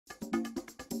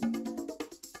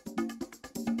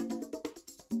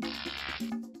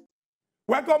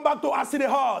Welcome back to Acid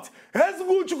Heart.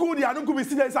 Hezguchukudi and Unkubi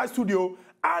still inside studio.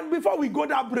 And before we go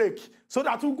that break, so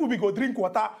that Unkubi go drink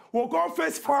water, we'll come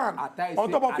face fan on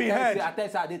top of his head. I tell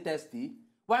you, are they thirsty?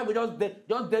 Why we just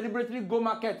deliberately go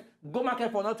market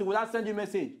for nothing without sending you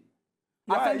message?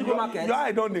 I send you go market. Your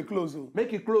eye don't close.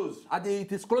 Make it close.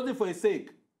 It is closing for a sake.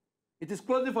 It is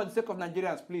closing for the sake of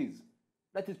Nigerians, please.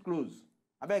 Let it close.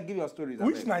 I better give your stories.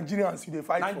 Which Nigerians you they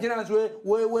fight Nigerians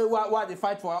for? where they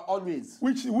fight for always.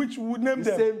 Which would name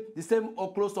them? The same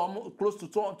or close to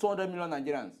 200 million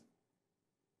Nigerians.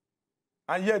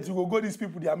 And yet you will go these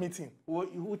people they are meeting.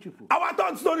 Which people? Our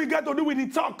third story get to do with the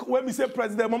talk when we say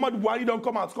President Muhammadu Buhari don't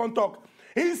come out, can't talk.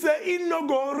 He say he no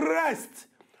go rest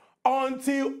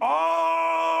until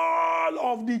all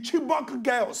of the Chibok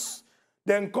girls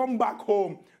then come back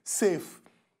home safe.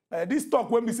 This talk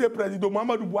when we say President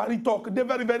Muhammadu Buhari talk, they're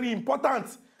very, very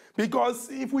important. Because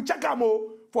if we check them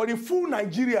for the full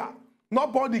Nigeria,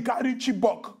 nobody carry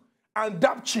Chibok and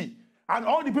Dapchi and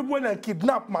all the people when they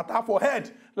kidnap matter for head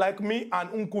like me and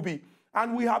Unkubi.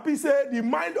 And we happy say the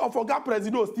mind of Oga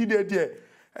President still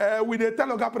there. We they tell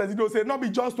Oga President say not be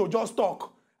just to just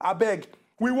talk. I beg.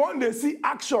 We want to see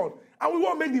action. And we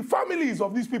want to make the families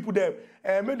of these people there,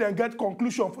 make them get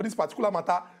conclusion for this particular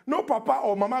matter. No papa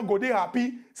or mama go there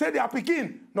happy, say they are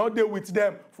picking, not there with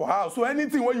them for house. So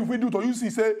anything what you will do to you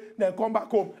see, say, then come back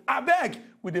home. I beg,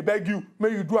 we they beg you, may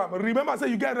you do them. Remember, say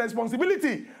you get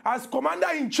responsibility as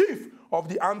commander-in-chief of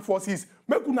the armed forces.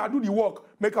 Make una do the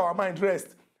work, make our mind rest.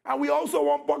 And we also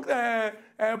want put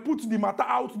the matter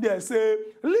out there, say,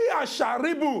 Leah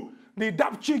Sharibu, the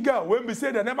Dapchi girl, when we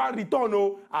say they never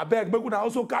return, I beg, but we can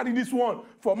also carry this one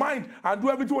for mind and do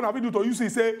everything we have to do to you.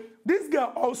 Say, this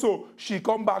girl also, she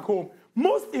come back home.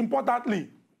 Most importantly,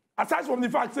 aside from the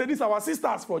fact, say, these are our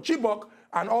sisters for Chibok,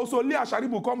 and also Leah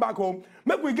Sharibu come back home,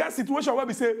 make we get situation where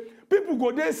we say, people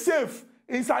go there safe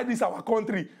inside this our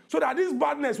country, so that this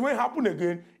badness won't happen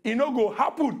again, it no go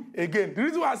happen again. The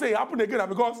reason why I say it happen again is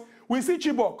because we see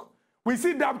Chibok, we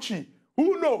see Dapchi.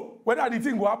 Who know whether the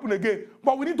thing will happen again?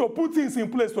 But we need to put things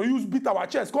in place to beat our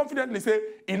chest confidently, say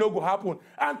it no go happen.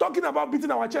 And talking about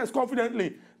beating our chest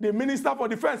confidently, the Minister for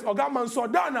Defense, Oga Mansour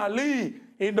Ali,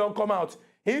 he don't come out.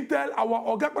 He tell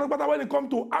our Oga when it come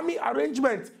to army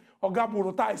arrangement, Oga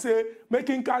Burutai say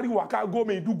making carry waka go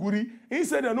Maiduguri. He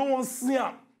said they no one see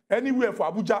him anywhere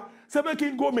for Abuja. Say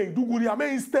making go Maiduguri. I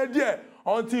mean instead there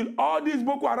until all this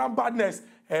Boko Haram badness,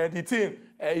 the thing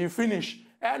he finish.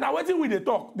 And now waiting with the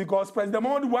talk because President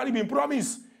Muhammadu Buhari been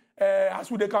promised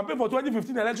as with the campaign for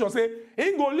 2015 election say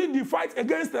he go lead the fight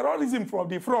against terrorism from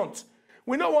the front.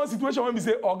 We know one situation when we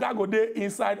say Oga go there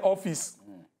inside office.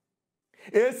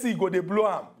 AC go they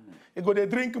blow him. He go they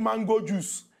drink mango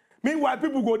juice. Meanwhile,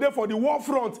 people go there for the war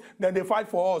front, then they fight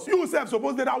for us. You yourself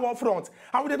supposed to that war front.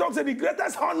 And when they talk say the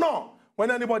greatest honor when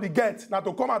anybody gets now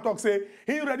to come and talk say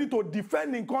he ready to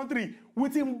defend the country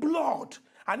with him blood.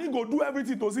 And he go do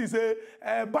everything to see, say,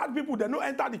 bad people, they don't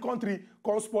enter the country,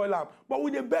 come spoil them. But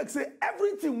with the beg, say,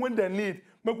 everything when they need,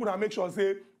 make sure,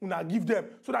 say, una give them,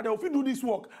 so that they will do this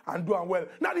work and do it well.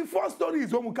 Now, the first story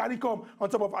is when we carry come on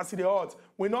top of Acid Heart.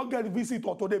 We not get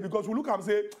visitor today because we look and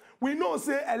say, we know,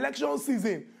 say, election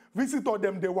season, visitor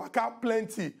them, they work out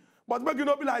plenty. But make you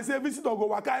not be like, say, visitor go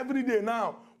work out every day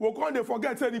now. We'll come, they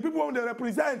forget, say, the people when they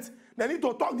represent, they need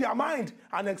to talk their mind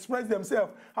and express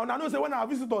themselves. And I know, say, when our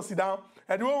visitors sit down,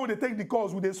 and the way they take the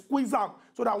calls, we they squeeze them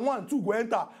so that 1, 2 go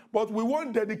enter. But we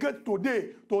won't dedicate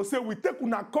today to say we take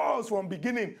una calls from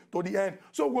beginning to the end.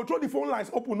 So we'll throw the phone lines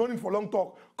open, no need for long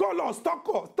talk. Call us,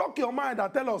 talk your mind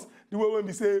and tell us the way when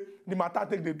we say the matter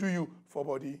take they do you for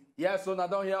body. Yes, so now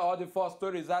don't hear all the 4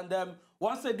 stories and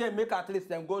once again make at least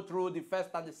them go through the first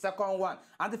and the second one.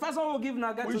 And the first one will give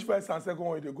now get which first and second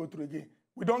one they go through again?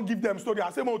 We don't give them story. I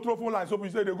say more throw phone lines so you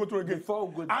say they go through again. Before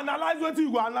we go analyze what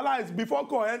you go analyze before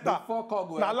call enter. Before call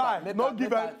go enter. Lie. No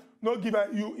give it. No give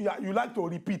it. You like to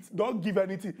repeat. Don't give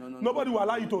anything. Nobody will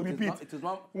allow you to repeat. It is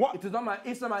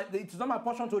not my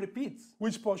portion to repeat.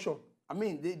 Which portion? I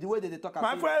mean the way they talk.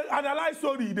 My friend analyze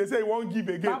story. They say you won't give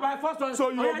again. My first one. So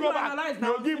you go back.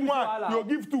 You give 1. You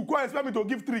give 2. Come expect me to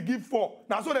give 3. Give 4.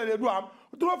 Now so that they do.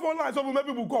 Throw phone lines over. Make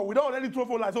people call. We don't already throw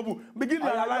phone lines over. Begin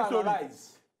to analyze story.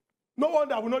 No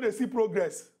wonder we know they see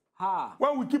progress.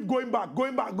 When we keep going back,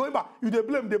 you they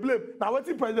blame. Now what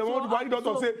the President Muhammadu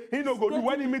Buhari say he no go do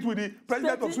when he meet with the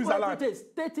President of Switzerland?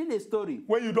 Stating a story.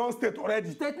 When you don't state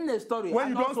already. Stating a story. When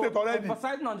you don't state already.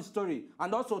 Emphasizing on the story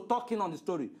and also talking on the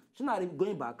story. She's not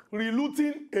going back.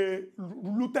 Relooting a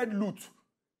looted loot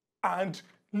and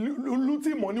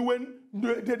looting money when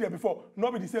they did there before.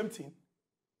 Not be the same thing.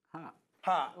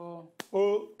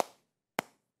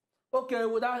 Okay,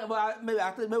 okay,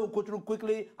 maybe we'll go through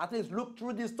quickly. At least look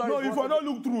through this story. No, if I don't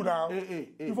look through now.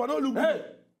 If I don't look through.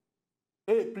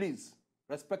 Hey, please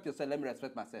respect yourself. Let me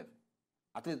respect myself.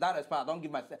 At least that respect, I don't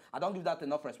give that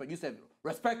enough respect. You said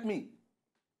respect me.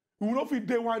 We will not fit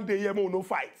day one day, we will not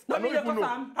fight. No, me take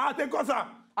us.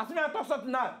 I think I talk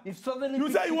something now. If suddenly you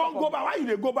say you won't go back, why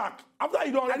you go back? After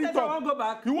you don't already talk. I won't go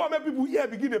back. You want make people here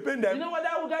begin to pain them. You know what?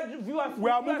 That will get viewers. We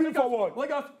are moving forward.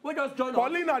 We just join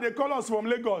Paulina, they call us from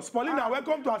Lagos. Paulina,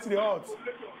 welcome to City Hall.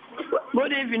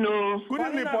 Good evening. Good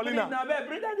evening, Paulina.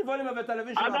 Bring down the volume of your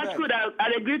television. That's good.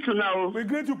 I agree to now. We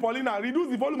agree to Paulina.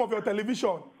 Reduce the volume of your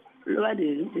television. Lower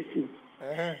the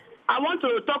I want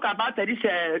to talk about this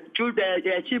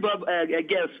Chibok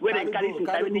girls where they carry since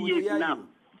 70 years now.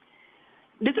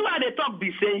 This is why they talk,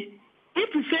 be say,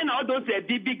 if you say now those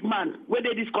big man where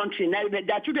they this country, now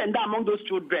their children are among those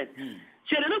children.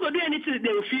 So they're not going to do anything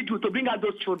they will feed to bring out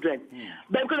those children.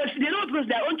 But because they know because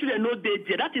their own children know they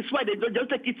there. That is why they don't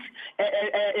take it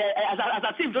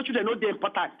as if those children know they're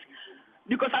important.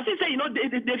 Because as I say,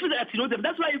 they feel that them.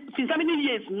 That's why since how many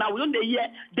years now, we don't hear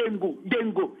them go.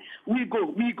 We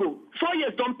go. 4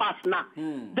 years don't pass now.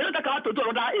 They don't talk about to do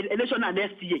another election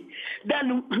next year.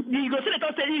 Then you go see the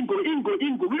talk say go.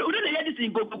 We don't hear this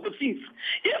in go since.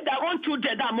 If their own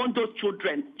children are among those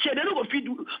children, they don't go feed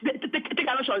take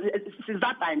election since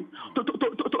that time to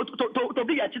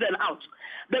bring their children out.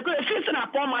 Because they feel a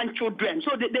poor man children.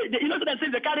 So they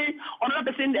they carry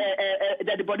another person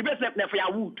the body base for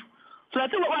your wood. So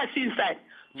that's what I see inside.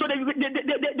 So they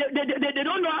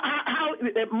don't know how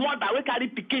mother will carry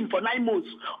Pekin for 9 months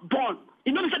born.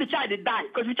 You know, they say the child they die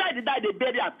because the child they die they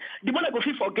bury up. The mother go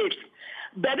fit forget.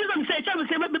 But this one say child will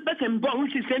say maybe person born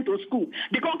which is sent to school.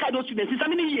 They can't carry those students since how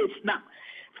many years now.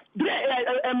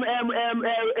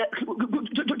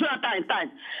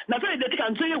 Time. Now so they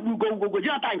can say we go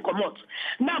time come out.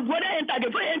 Now when they enter,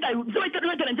 so they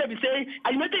say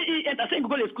I met enter saying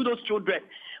go to school those children.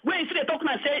 When you see they talk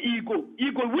and say ego,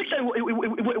 which we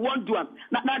won't do them.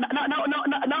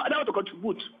 Now to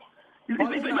contribute.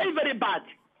 It's very, very bad.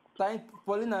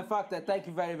 Paulina, in fact, thank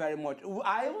you very, very much.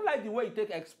 I even like the way you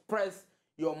express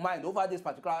your mind over this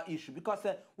particular issue because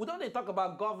we don't talk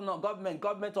about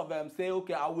government of say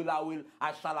okay I will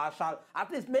I shall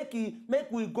at least make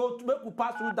we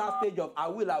pass through that stage of I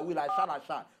will I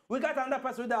shall. We got another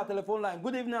person with our telephone line.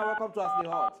 Good evening and welcome to us the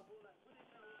Hot.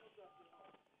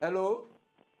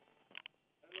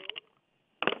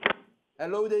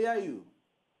 Hello, they hear you.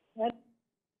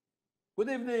 Good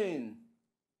evening.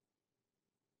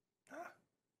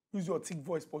 Use your thick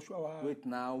voice, Poshua. Wait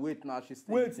now. She's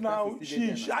wait now. She.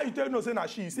 How you tell no say na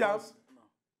she? See how?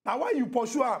 Now why you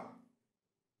pursue am?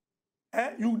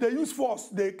 They use force.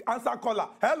 They answer caller.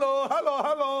 Hello.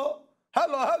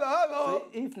 So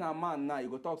if na man now you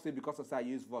go talk say because of say I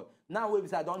use voice. Now we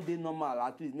say I don't do normal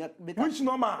at least. Which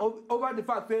normal? Over the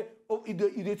fact say if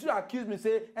they try to accuse me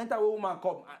say enter a woman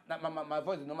come my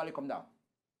voice normally come down.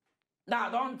 Now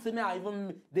don't say me I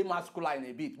even demasculine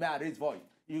a bit. May I raise voice.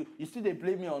 You still they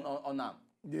blame me on them.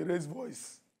 They raise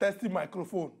voice. Testing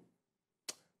microphone.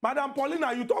 Madam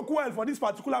Paulina, you talk well for this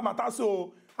particular matter,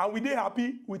 so and we dey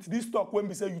happy with this talk when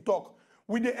we say you talk.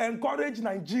 We dey encourage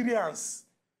Nigerians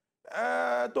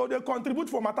to they contribute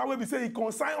for matter where we say it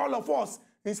concern all of us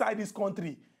inside this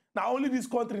country. Now only this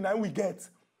country now we get.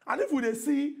 And if we dey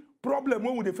see problem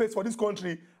when we dey face for this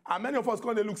country, and many of us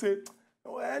come dey look say,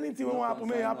 oh, anything no happen,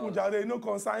 may happen, jare, no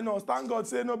concern us. Thank God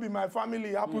say no be my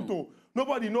family happen to.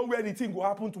 Nobody know where the thing will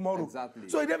happen tomorrow. Exactly.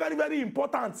 So it's very, very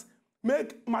important.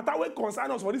 Make matter wey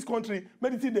concern us for this country,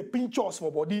 make the thing they pinch us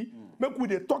for body. Make we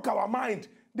they talk our mind.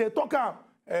 They talk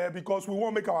because we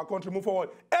want to make our country move forward.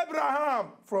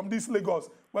 Abraham from this Lagos,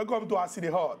 welcome to our City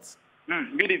Hot.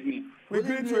 Good evening. We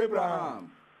greet you,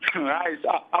 Abraham. Right.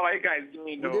 How are you guys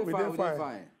doing? We're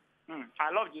fine.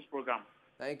 I love this program.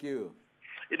 Thank you.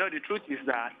 You know, the truth is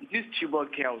that these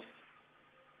Chibok girls,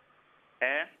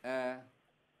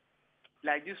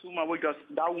 like this woman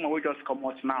that woman will just come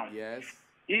out now. Yes.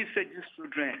 He said these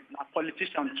children, like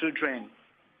politician children,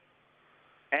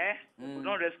 we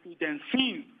don't rescue them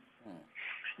since.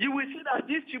 You will see that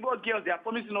these Chibok girls, they are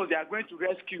promising us they are going to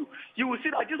rescue. You will see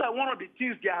that these are one of the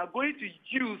things they are going to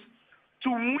use to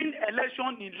win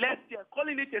election in last year,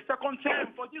 calling it a second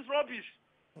term for this rubbish.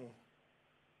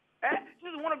 This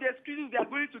is one of the excuses they are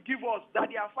going to give us, that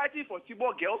they are fighting for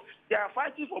Chibok girls, they are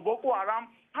fighting for Boko Haram.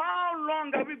 How long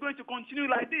are we going to continue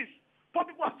like this? Poor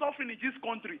people are suffering in this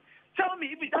country. Tell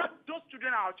me, if those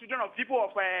children are children of people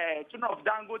of children of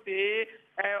Dangote,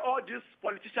 all these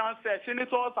politicians,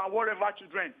 senators, and whatever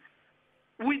children,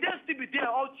 will they still be there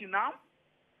all till now?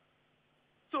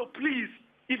 So please,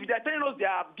 If they're telling us they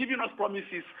are giving us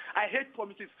promises, I hate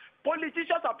promises.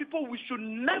 Politicians are people we should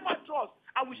never trust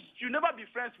and we should never be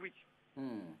friends with.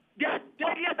 They are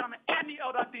deadlier than any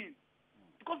other thing.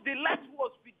 Because they lie to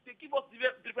us, they give us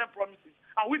different promises,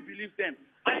 and we believe them.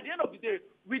 And at the end of the day,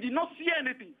 we did not see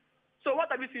anything. So what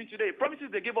are we seeing today?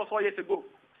 Promises they gave us 4 years ago.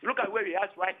 Look at where we are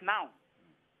right now.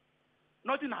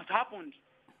 Nothing has happened.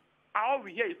 All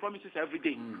we hear is promises every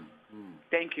day.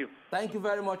 Thank you. Thank you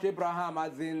very much, Abraham.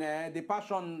 As in the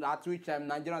passion at which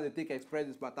Nigerians they take express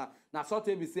this matter. Now,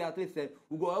 something we say at least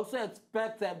we will also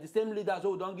expect the same leaders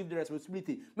who don't give the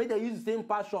responsibility. May they use the same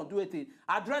passion to it.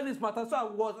 Address this matter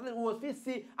so we will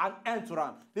see an end to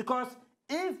them. Because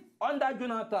if under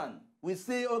Jonathan we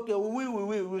say, okay,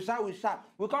 we shall.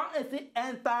 We can't see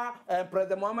enter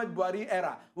President Muhammad Buhari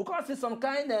era. We can't see some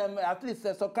kind, at least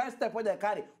some kind of step where they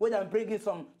carry, where they bring in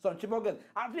some Chibok girls.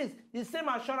 At least the same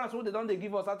assurance what they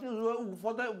give us. At least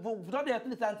for they at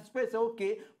least anticipate, say,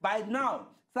 okay, by now,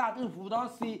 so at least we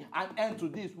don't see an end to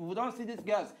this. We don't see these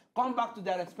girls come back to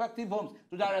their respective homes,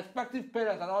 to their respective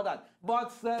parents and all that.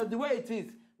 But the way it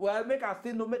is, well, make us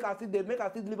still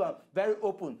leave very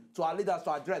open to our leaders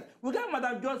to address. We got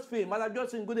Madam Josephine. Madam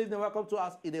Josephine, good evening. Welcome to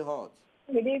us in the hall.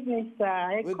 Good evening, sir.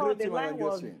 I called the line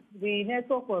was the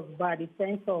network was bad. The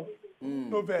sense of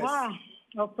no verse.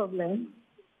 No problem.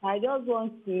 I just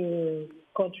want to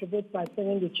contribute by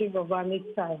saying the Chief of Army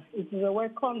Staff. It is a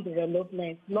welcome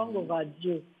development, long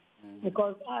overdue,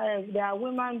 because there are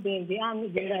women in the army,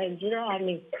 the Nigerian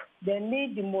army. They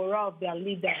need the morale of their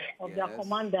leader, of their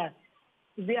commander,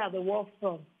 to be at the war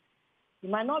front. You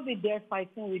might not be there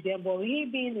fighting with them, but we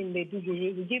being in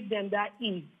Meduguri, we give them that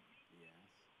ease.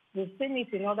 We've seen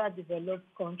it in other developed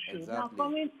countries. Exactly. Now,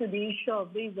 coming to the issue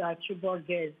of these Chibok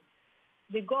girls,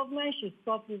 the government should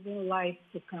stop using life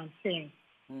to campaign.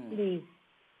 Please.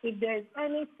 If there's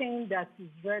anything that is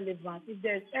relevant, if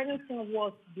there's anything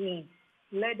worth doing,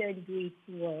 let them do it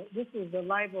well. This is the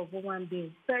life of human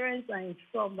beings. Parents are in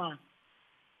trauma.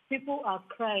 People are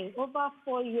crying. Over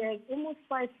 4 years, almost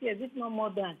 5 years, if not more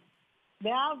than. They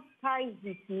have ties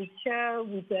with Michelle,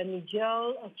 with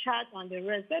Nigel, Chad, and the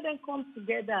rest. Let them come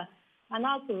together and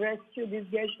how to rescue these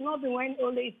girls. It should not be when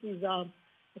only it is a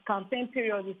campaign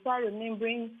period, we start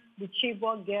remembering the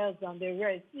Chibok girls and the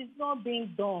rest. It's not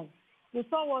being done. We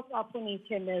saw what happened in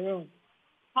Cameroon,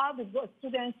 how the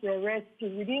students were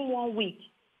rescued within 1 week.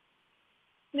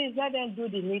 Please let them do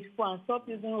the needful and stop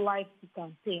using life to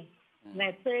campaign. And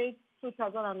I pray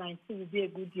 2019 will be a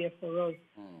good year for us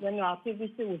when our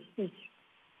PVC will speak.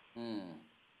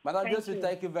 Madam Josephine,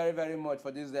 thank you very, very much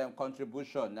for this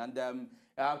contribution. And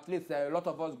at least a lot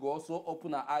of us go also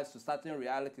open our eyes to certain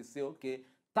realities. Say, okay,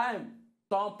 time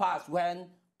don't pass when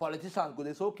politicians go,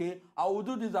 they say, okay, I will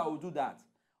do this, I will do that.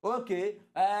 Okay,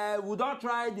 we don't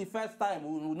try the first time,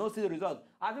 we will not see the result.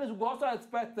 At least we also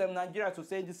expect Nigeria to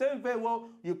say the same way well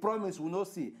you promise we will not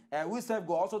see. We self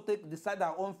go also decide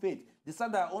our own fate,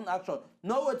 decide our own action.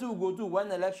 Know what we will do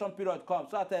when election period comes.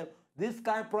 So that this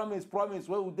kind of promise,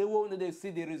 well, they won't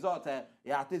see the result.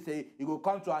 At least it will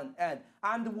come to an end.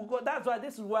 And we go, that's why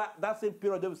this is where that same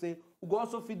period they will say we will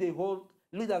also feed the whole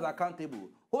leaders accountable.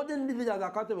 Holding the leaders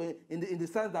accountable in the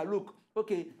sense that, look,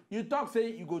 okay, you talk,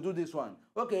 say you go do this one.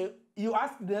 Okay, you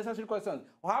ask the necessary questions.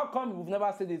 How come we've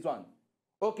never seen this one?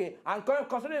 Okay, and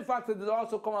considering the fact that they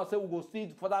also come and say we will still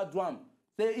for that one.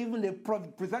 Say even the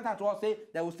presenter to us say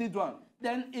they will still do one.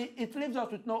 Then it leaves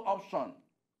us with no option,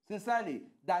 sincerely,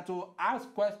 than to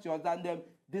ask questions and then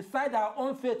decide our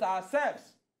own fate ourselves.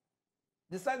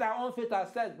 Decide our own fate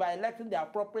ourselves by electing the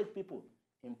appropriate people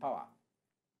in power.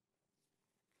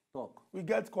 Talk. We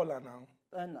get caller now.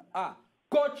 And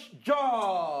Coach Joy.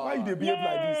 Why you behave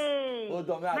like this? Hold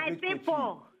on, my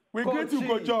people. We greet you,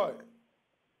 Coach Joy.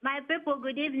 My people,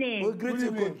 good evening. We greet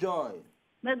you, Coach Joy.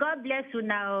 May God bless you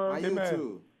now. And you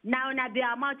too. Now, na be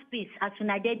a mouthpiece as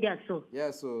una did there so.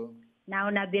 Yes, so. Now,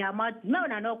 na be a mouth.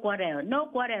 No quarrel. No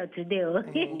quarrel today.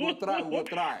 We will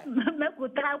try. Make we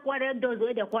try quarrel those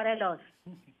where they quarrel us.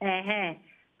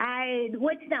 I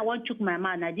want to my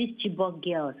man na these Chibok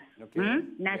girls. Okay.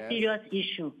 Na serious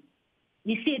issue.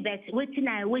 You see, but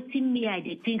waiting me, I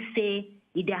think say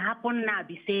it happen now.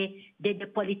 Be say they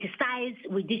politicize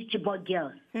with these Chibok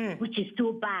girls, which is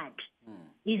too bad.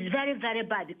 It's very, very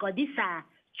bad because these are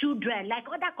children, like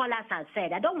other callers have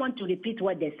said. I don't want to repeat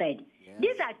what they said. Yes.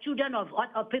 These are children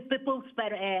of people's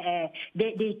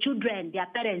the children, their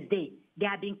parents. They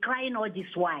have been crying all this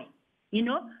while. You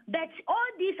know, but all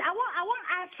this, I want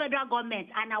to ask federal government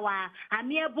and our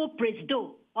amiable president,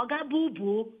 Oga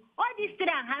Bubu, all these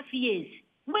 3.5 years,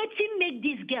 waiting make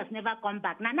these girls never come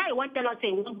back. Now you want to tell us,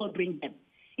 say, we won't go bring them.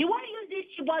 You want to use these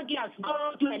Chibok girls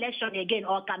go to election again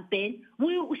or campaign?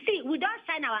 We don't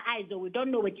shine our eyes, though. We don't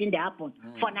know what's in the happen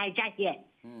for Nigeria here.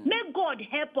 May God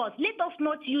help us. Let us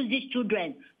not use these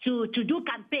children to do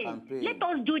campaign. Let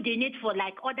us do the needful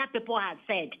like other people have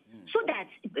said, so that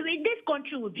this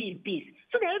country will be in peace,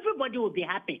 so that everybody will be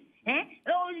happy. The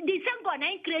same God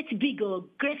ain't create big or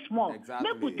create small.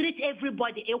 Exactly. Make we treat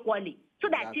everybody equally, so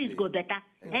that things go better.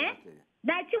 Exactly.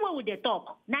 90 will they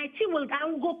talk. 90 will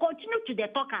and we'll go continue to the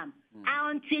talk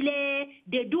until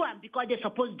they do them because they're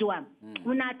supposed to do them.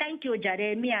 Una, thank you,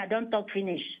 Jeremy. I don't talk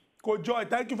finish. Coach Joy,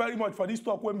 thank you very much for this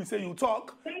talk. When we say you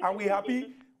talk, and we're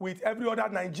happy with every other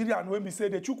Nigerian when we say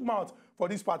they chook mouth for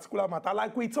this particular matter.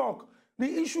 Like we talk,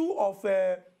 the issue of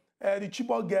the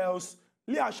Chibok girls,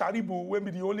 Leah Sharibu, when be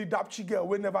the only Dapchi girl,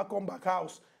 will never come back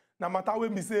house. No matter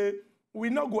when we say, we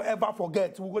not go ever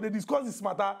forget. We're going to discuss this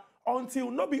matter until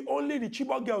not be only the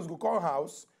Chibok girls go come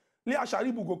house, Leah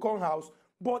Sharibu go come house,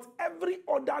 but every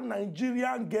other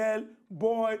Nigerian girl,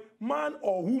 boy, man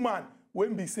or woman,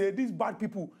 when we say these bad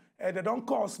people, they don't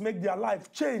cause make their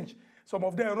life change. Some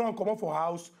of them run come up for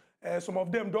house, some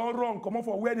of them don't run come up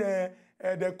for where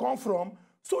they come from,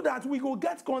 so that we go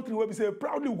get country where we say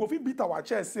proudly we go fit beat our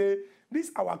chest, say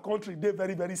this our country, they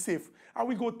very, very safe. And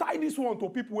we go tie this one to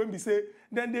people when we say,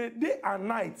 then they day and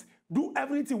night do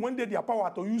everything when they their power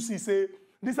to use say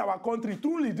this our country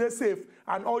truly they safe,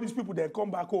 and all these people then come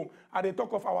back home and they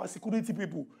talk of our security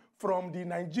people from the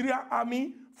Nigerian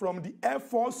Army, from the Air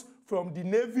Force, from the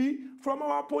Navy, from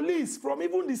our police, from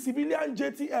even the civilian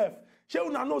JTF. Shey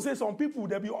una know say some people,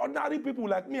 they be ordinary people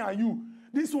like me and you.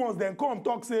 These ones then come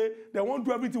talk say they won't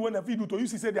do everything when they do to you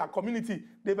see say their community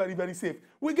they very, very safe.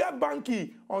 We get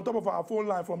Banky on top of our phone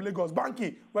line from Lagos.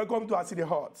 Banky, welcome to our city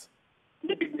heart.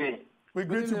 Good evening. We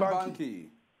greet you, Banky.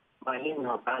 My name is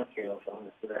Banky from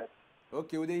the Sudan.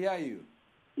 Okay, will they hear you?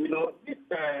 You know, this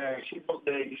Chibok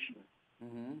issue, I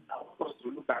want us to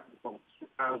look at it from two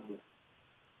angles.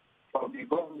 From the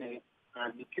government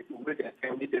and the people who they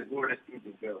family they go rescue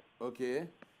the girls. Okay.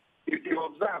 If you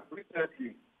observe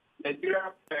recently,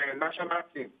 Nigeria national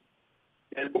team,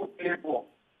 they go play ball.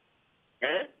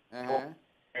 Ghana.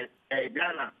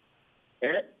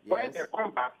 Yes. When they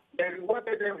come back, they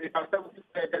rewarded them with 70,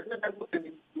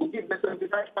 to give them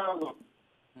 75,000.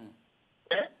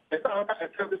 They found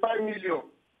 75 million.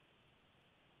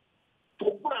 To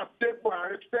go and play for a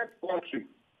respect country.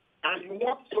 And you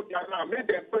want to their land, make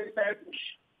them go inside bush.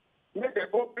 Make them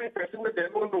go play person where they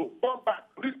don't know. Come back,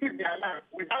 receive their land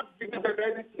without giving them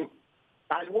anything.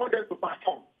 And you want them to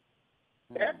perform.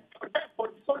 For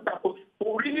the son that was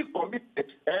really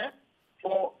committed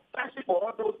for actually for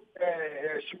all those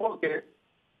Chibok girls,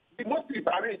 the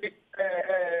motivation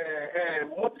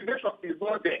is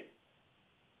not there.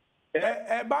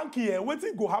 Banky, what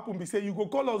go happen? Be say you go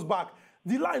call us back.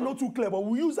 The line not too clear, but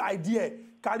we use idea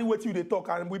carry what you they talk,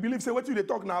 and we believe say what you they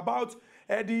talk now about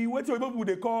the what you people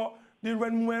they call the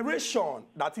remuneration,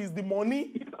 that is the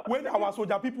money when our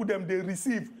soldier people them they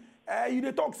receive. You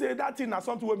they talk say that thing na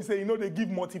something when we say they give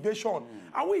motivation,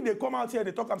 and when they come out here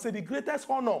they talk and say the greatest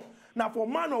honor now for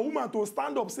man or woman to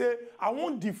stand up say I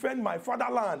won't defend my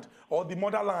fatherland or the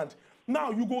motherland.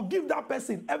 Now you go give that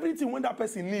person everything when that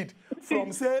person need,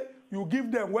 from say you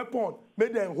give them weapon,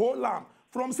 make them hold lamb.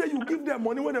 From say you give them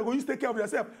money when they go use take care of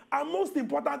themselves, and most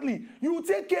importantly, you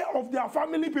take care of their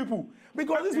family people,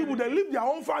 because these people they leave their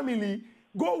own family,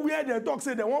 go where they talk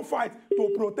say they won't fight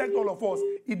to protect all of us.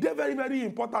 It's very, very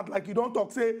important. Like you don't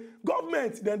talk say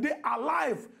government then they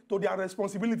alive to their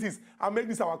responsibilities and make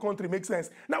this our country make sense.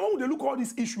 Now when they look at all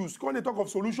these issues, when they talk of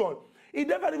solution, it's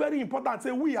very, very important.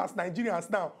 Say we as Nigerians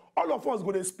now, all of us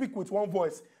go to speak with one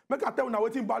voice. Make I tell you now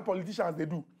what bad politicians they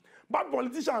do. Bad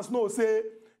politicians know say.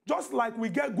 Just like we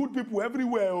get good people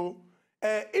everywhere,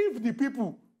 if the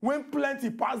people, when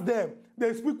plenty pass them,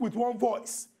 they speak with one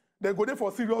voice, they go there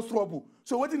for serious trouble.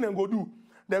 So what did they go do?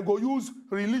 They go use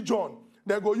religion,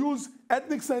 they go use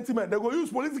ethnic sentiment, they go use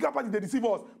political party, they deceive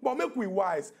us. But make we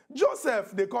wise.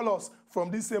 Joseph, they call us from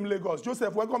this same Lagos.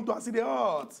 Joseph, welcome to our city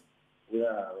heart.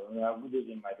 Yeah, good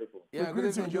evening, my people. Yeah, good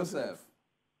evening, Joseph.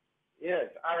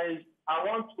 Yes, I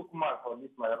want to come out on this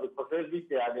matter because every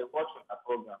day I watch a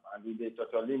program and they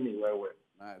totally me well.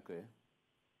 Okay.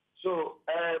 So,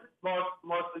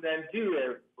 most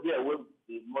Nigeria,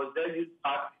 must they use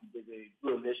party the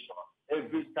election.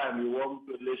 Every time you want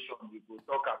to election, you go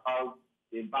talk about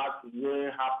the bad thing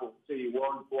that happen. So you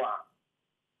want to go on.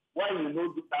 Why you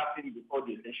don't do that thing before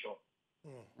the election?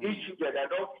 Each children that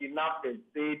don't kidnap and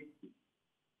say.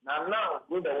 Now,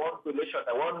 when they want to election,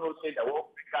 they want to say they want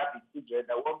to pick out the children,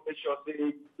 they want to make sure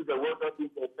they want to give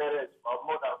their parents for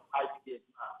more than 5 years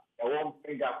now. They won't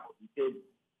bring up for the table.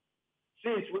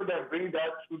 Since we where they bring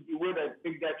that to the way they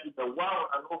take that to the one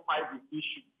and not fight the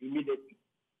issue immediately.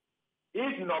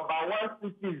 If number one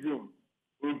citizen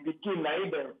will begin na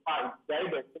even fight, they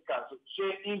even take us so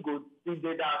he go see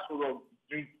that sort of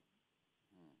drink.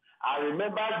 I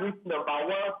remember this number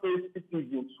one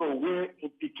citizen, so where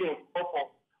it became up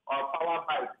on power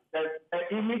bike.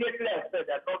 Immediately I said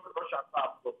that not Russia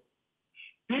passport.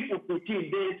 People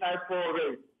begin they inside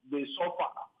forest, they suffer.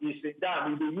 They sit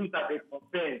down, they use that they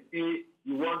complain, say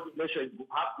you want to nation, you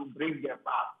have to bring them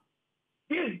back.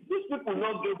 These people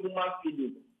not get human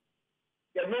feeling.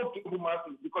 They not get human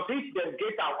feeling because if they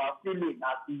get our feeling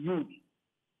as the youth,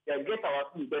 they get our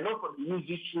feeling. They're not going to use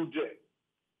these children.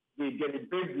 They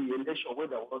deliberate the election where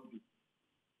they want to.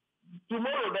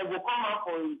 Tomorrow they will come out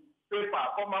for paper,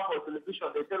 come out for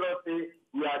television. They tell us, say,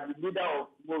 we are the leader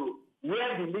of tomorrow. We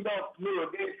are the leader of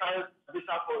tomorrow. They can't this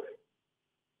forest.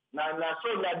 Now,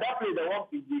 so that place they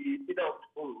want to be the leader of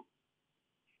tomorrow.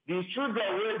 The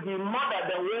children, the mother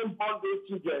that won't born those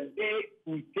children, they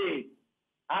will pay.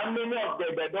 How many of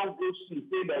them they don't go see,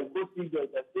 say they go see them,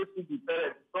 they go see the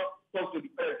parents, talk to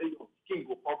the parents, say your king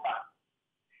will come back.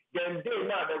 Then they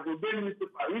now they go do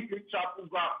newspaper. If you travel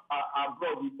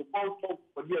abroad, you go talk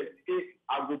for them. Say,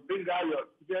 I will bring out your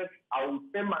children. I will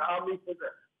send my army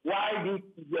children. Why this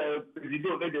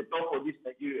president they talk for this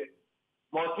Nigeria?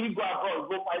 Must he go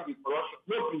abroad, go fight the corruption?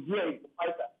 No, he's here to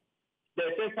fight that. They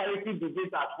say charity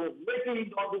begins at home. Making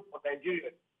it all do for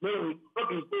Nigeria. No, not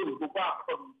be say we go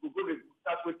abroad, we go to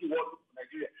start what you want for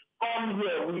Nigeria. Come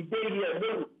here, we stay here.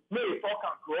 No, talk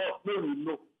and grow up. No, we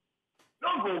know.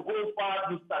 Don't go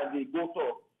far this time, they go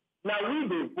talk. Now we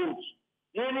the vote.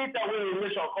 Anytime when a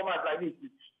nation come out like this,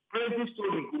 crazy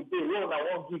story go there. One that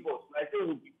won't give us. Like say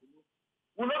we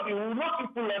will not be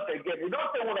pull us again. We don't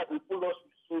say one that will pull us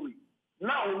with story.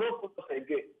 Now we not pull us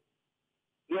again.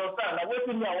 You understand? Now what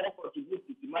me I want to contribute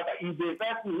to the matter is the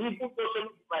fact me, even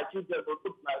though my children or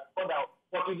look my father,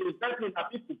 but it is that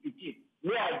that people pikin.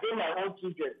 Me I get my own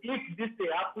children. If this thing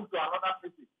happen to another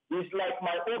person, it's like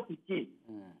my own pikin.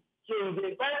 So if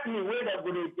they invite me where they're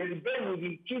going to deliberate with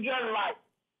the children's life,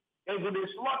 they're going to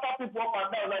slaughter people up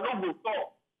and down, and not go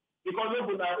talk because they're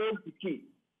going to own the kid.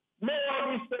 Make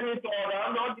all these senators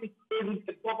and all these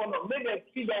governors, make them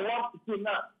see the one to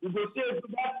now. You go say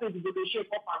that state is going to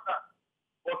shake up and down.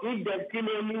 But if they kill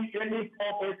any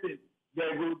poor person, they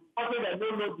will also they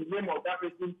don't know the name of that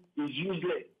person is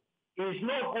useless. It's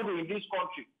not good in this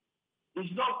country.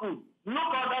 It's not good.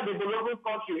 Look at that developing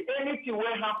country. Anything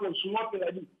will happen, small thing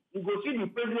like this. You go see the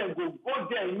president go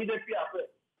there immediately after.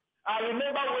 I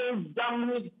remember when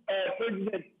Germany's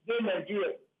president came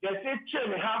Nigeria, they say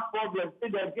chain have problems, say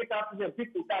they get accident,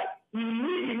 people die. He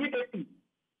immediately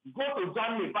go to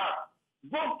Germany back,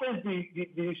 go face the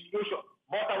situation.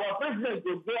 But our president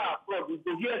go there abroad, he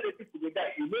go here say people will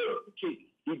die. He know change.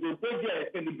 He go there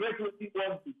and celebrate what he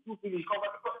wants to do, finish cover.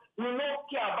 We don't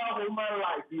care about human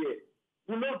life here.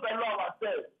 We don't value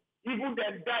ourselves. Even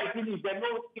them die finish, they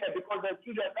don't care because the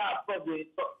children are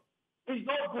probably. It's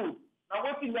not good. Now,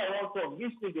 what thing I want to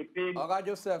this thing they pay. Okay,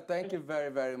 Joseph, thank you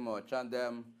very, very much.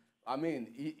 And I mean,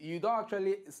 you don't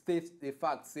actually state the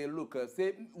fact. Say, look,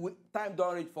 say time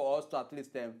don't reach for us to at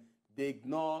least they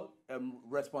ignore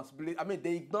responsibility. I mean,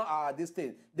 they ignore this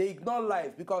thing. They ignore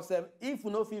life because if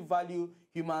we no feel value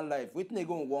human life, we think they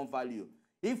go one value.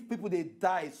 If people they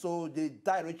die, so they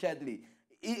die wretchedly.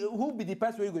 Who be the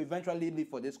person who will eventually live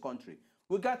for this country?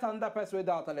 We got another person with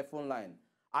our telephone line.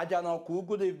 Ajanoku,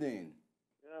 good evening.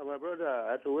 Yeah, my brother,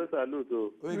 I always salute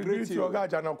you. We greet you,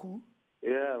 Ajanoku.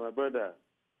 Yeah, my brother.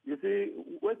 You see,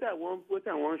 what I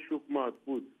want shook mouth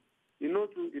put, you know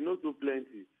too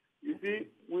plenty. You see,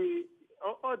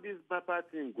 all this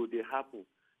bad thing go they happen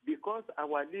because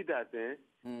our leaders,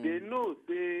 they know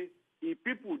say if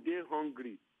people they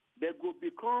hungry, they go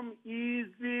become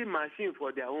easy machine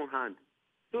for their own hand.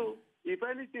 So if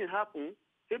anything happen,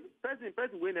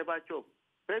 person will never chop.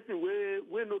 Person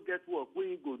will not get work, where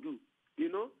you go do.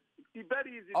 You know, it's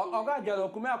very easy. Okay,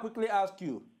 Jalo, may I quickly ask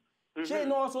you? She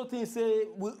no also think say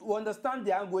we understand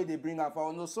the angle they bring up. I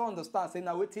also understand say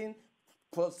now waiting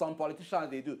for some politicians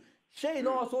they do. She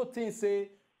no also think say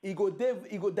it go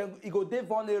they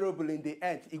vulnerable in the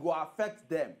end. It will affect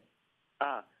them.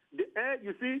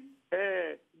 You see,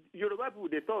 Yoruba people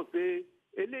they talk say.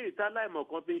 Now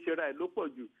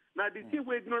the thing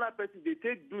where ignorant person they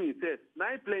take do itself,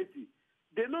 now plenty.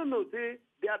 They don't know say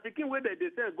they are thinking whether they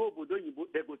say go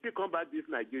they go still come back this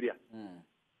Nigeria.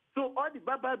 So all the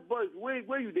bad boys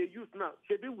where you they use now,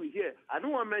 should we hear? I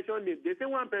don't want to mention names. They say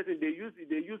one person they use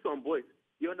some boys.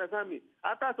 You understand me?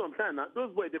 After some time now,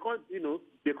 those boys they can't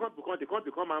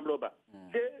become armed robber.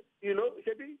 They,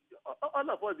 should be all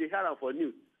of us they hear for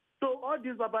news. So all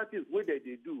these baba things wey they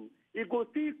do, it go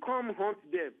still come haunt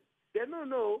them. They don't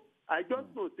know. I just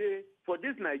know say for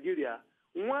this Nigeria,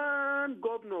 one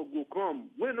governor go come,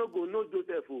 we no go know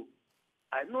Joseph.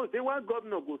 I know say one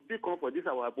governor go still come for this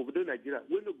our Obodo Nigeria,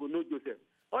 we no go know Joseph.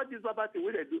 All these baba things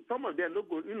wey they do, some of them no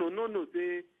go, no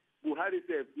say Buhari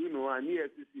self, and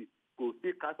EFCC go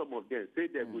still cast some of them, say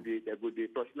they go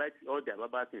they torchlight all their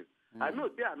baba things. I know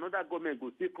say another government go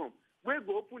still come, we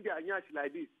go open their nyash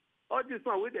like this. All this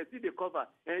one where they see the cover,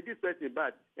 and this person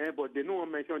bad, but they don't want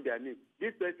to mention their name.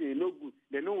 This person is no good,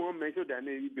 they don't want to mention their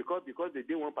name because they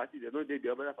did one party, they don't do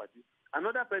the other party.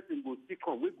 Another person will still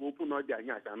come, we go open all their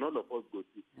nyash, and all of us go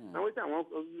see. Now, what I want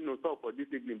talk for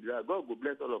this evening, God will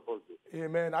bless all of us.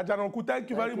 Amen. Ajanonku, thank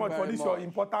you very much for this your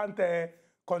important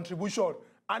contribution.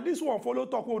 And this one follow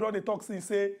talk we don dey talk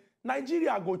since say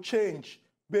Nigeria go change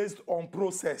based on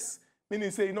process.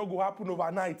 Meaning say go happen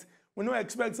overnight. We no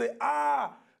expect say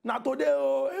now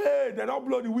today they don't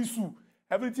blow the whistle.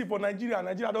 Everything for Nigeria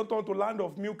don't turn to land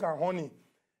of milk and honey.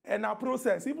 And a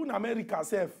process, even America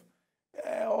self,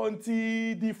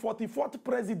 until the 44th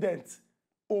president,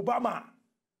 Obama,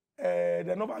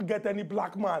 they never get any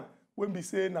black man when we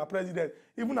say na president.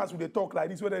 Even as we talk like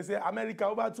this, where they say America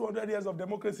over 200 years of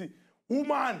democracy,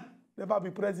 woman never be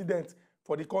president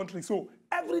for the country. So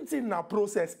everything na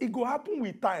process. It go happen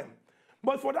with time.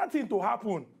 But for that thing to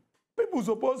happen, people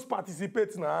supposed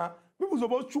participate now. People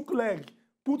supposed chook leg,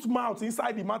 put mouth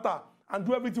inside the matter, and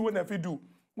do everything when they do.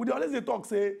 We always they talk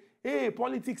say, hey,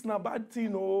 politics na bad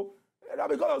thing, no.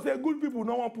 Because say good people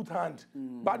no one put hand.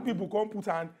 Bad people can't put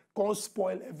hand, can't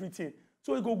spoil everything.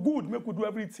 So it go good, make we do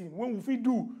everything. When we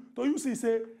do, so you see,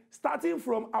 say, starting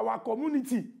from our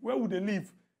community, where would they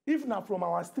live? If not from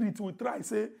our street, we try,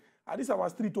 say, at this our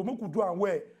street, to make we do and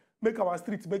where, make our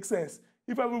street make sense.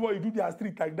 If everybody do their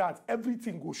street like that,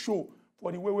 everything go show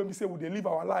for the way when we say we they live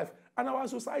our life and our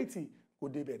society go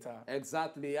do better.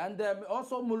 Exactly. And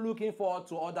also we're looking forward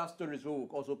to other stories we will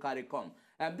also carry come.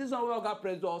 This one where God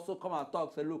president also come and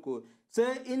talk, say, look,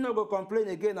 say he no go complain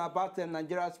again about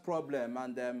Nigeria's problem.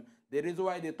 And the reason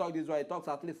why they talk this way, he talks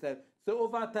at least so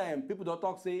over time, people don't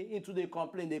talk, say, into they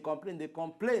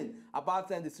complain about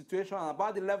the situation,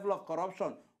 about the level of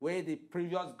corruption where the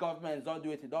previous governments don't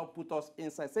do it, they don't put us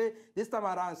inside. Say, this time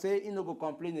around, say, he no go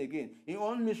complain again. His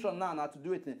own mission now to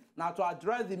do it, now to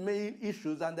address the main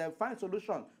issues and then find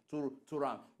solution to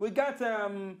run. We got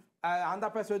another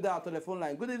person there on the telephone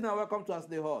line. Good evening and welcome to Us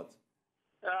The Hot.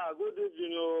 Yeah, good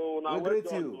evening. We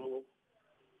greet you.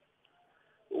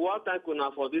 One thank you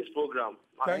now for this program.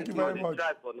 Thank you very much.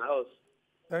 For the house.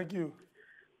 Thank you.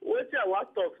 What I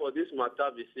want to talk for this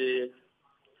matter be say,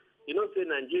 say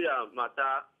Nigeria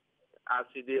matter as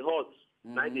they hot,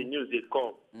 now the news they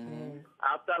come.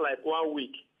 After like 1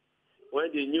 week,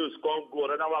 when the news come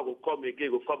go, another one will come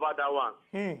again, will cover that one.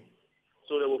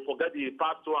 So they will forget the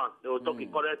past one, they will talk the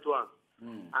correct one.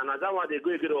 And another one they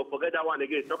go again, they will forget that one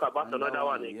again, talk about another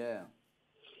one again.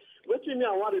 What you mean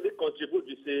I want to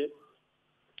contribute to say,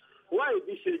 why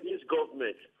we say this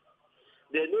government,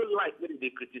 they don't like when they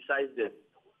criticize them.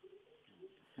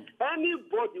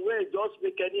 Anybody where just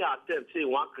make any attempt, say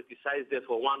want criticize them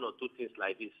for one or two things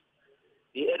like this.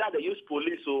 Either they use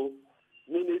police or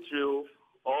military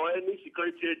or any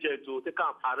security agent to take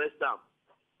them, arrest them,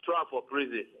 throw them for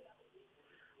prison.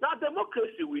 Now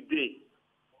democracy we did.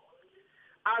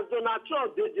 As Donald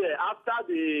Trump did there after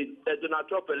the Donald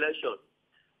Trump election,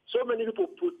 so many people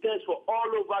protest for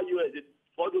all over US,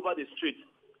 all over the street.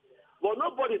 But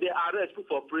nobody they arrest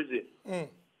people for prison.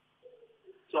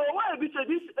 So why we say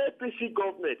this APC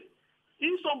government,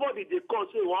 if somebody they come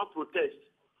say want protest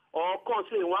or come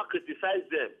say want criticize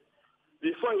them,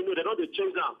 before you know they don't they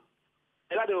change them.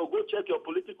 Either they will go check your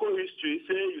political history,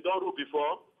 say you don't rule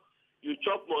before, you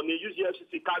chop money, use the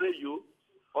FCC carry you,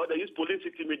 or they use police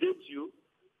to intimidate you.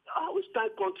 Which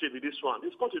kind of country with this one?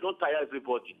 This country don't tire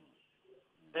everybody.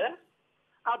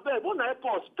 I beg, when I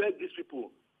help us beg these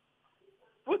people,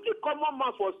 put a common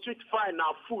man for street fine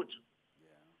now, food,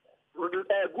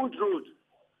 good road,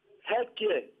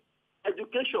 healthcare,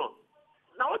 education.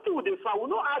 Now what would they find? We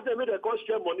don't ask them if they can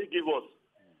share money, give us.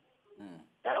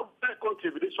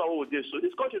 Country with this one will do. So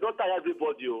this country don't tire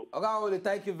everybody. Okay,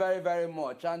 thank you very, very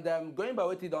much. And going by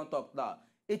what you don't talk now,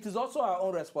 it is also our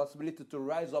own responsibility to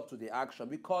rise up to the action,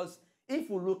 because if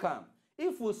we look at,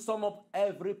 if we sum up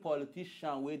every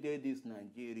politician where they this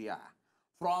Nigeria,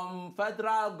 from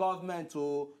federal government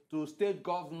to state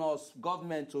governors,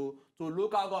 government to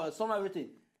local government, some everything,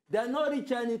 they not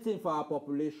reach anything for our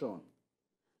population.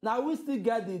 Now we still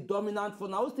get the dominant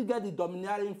force, now we still get the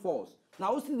domineering force.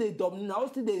 Now we still they dominate, now we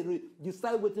still they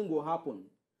decide what thing will happen.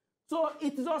 So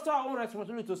it is also our own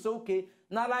responsibility to say, okay,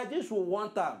 now like this we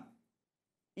want them.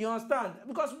 You understand?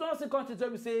 Because we don't see countries where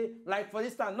we say, like for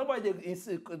instance, nobody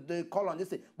they call on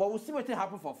this, but we see what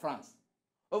happen for France.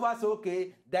 Over say,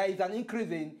 okay, there is an increase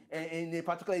in a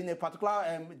particular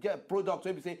product,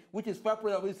 where we say, which is fair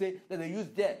product, we say that they use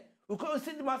there. We can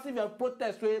see the massive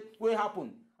protest where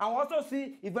happen. And we also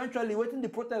see eventually waiting the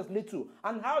protest lead to,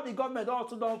 and how the government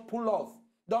also don't pull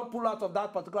out of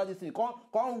that particular thing,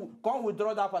 can't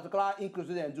withdraw that particular increase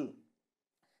they do.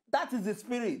 That is the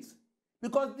spirit.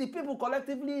 Because the people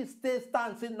collectively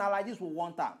stand saying, now like this we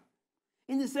want that.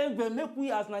 In the same way, make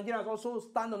we as Nigerians also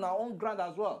stand on our own ground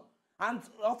as well. And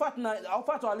offer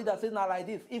to our leaders saying, now like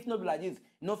this, if not be like this,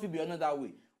 no feel be another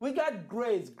way. We got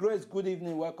Grace. Grace, good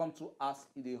evening. Welcome to Us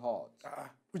in the Heart.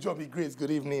 Good job, Grace.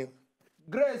 Good evening.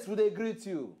 Grace, would they greet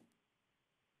you?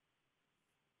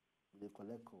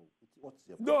 What's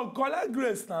your No, collect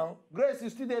Grace now. Grace, you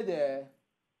still there?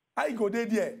 How you go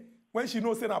there? When she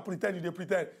knows that I pretend, they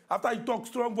pretend. After you talk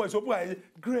strong voice, open her,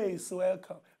 Grace,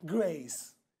 welcome.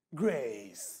 Grace.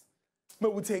 Grace.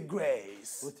 But we take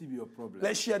grace. What will be your problem?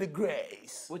 Let's share the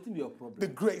grace. What will be your problem? The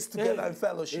grace together in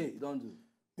fellowship. Hey, don't do.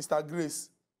 Mr. Grace.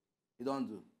 You don't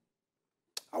do.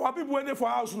 Our people went there for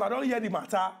house, and I don't hear the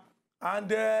matter.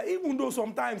 And even though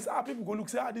sometimes our people go look,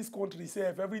 say, this country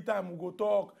safe. Every time we go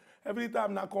talk, every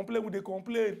time we complain, we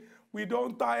complain. We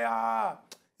don't tire.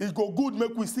 It go good,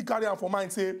 make we still carry on for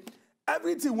mind. Say,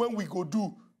 everything when we go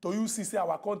do, to you see, say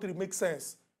our country makes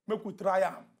sense. Make we try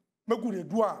am. Make we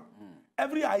do am.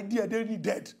 Every idea they need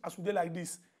dead as we do like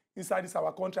this inside this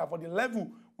our country for the level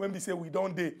when we say we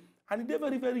don't do. And it's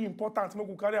very, very important. Make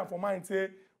we carry on for mind. Say,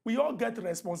 we all get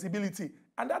responsibility.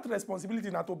 And that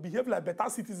responsibility now to behave like better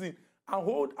citizens and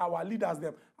hold our leaders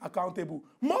them accountable.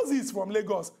 Moses from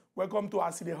Lagos, welcome to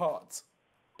Us in the Heart.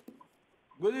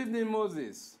 Good evening,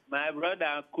 Moses. My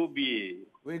brother Kubi.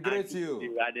 We greet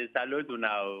you. I salute you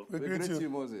now. We greet you,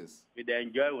 Moses. We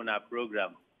enjoy our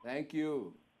program. Thank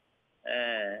you.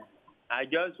 I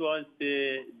just want to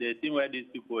say the thing where these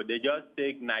people, they just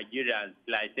take Nigerians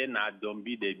like saying now don't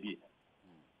be the be.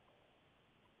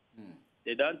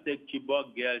 They don't take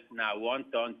Chibok girls now one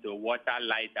turn to water,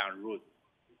 light, and road,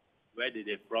 where they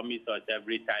promise us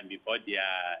every time before their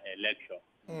election.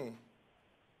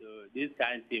 So this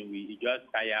kind of thing, it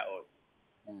just tire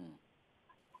us.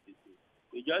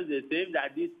 It's just the same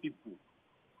that these people,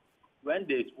 when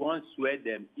they want to swear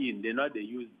them in, they know they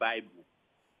use Bible.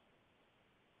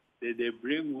 They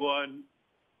bring one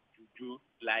juju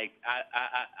like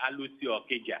Alusi or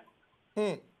Keja.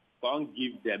 Can't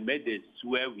give them, make they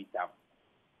swear with them.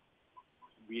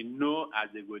 We know as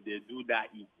they go, they do that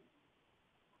evil.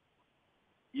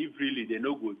 If really they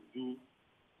no go do,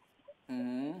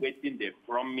 waiting they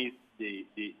promise the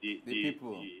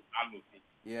people. The Alusi.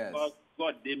 Yes.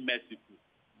 God they merciful.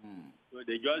 So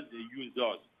they use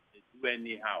us. They do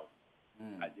anyhow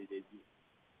as they do.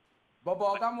 But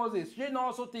Oga Moses, you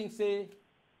also think, say,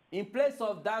 in place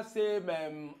of that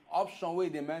same option where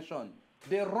they mentioned,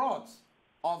 the rot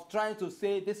of trying to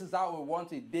say this is how we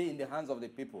want it, they in the hands of the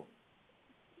people.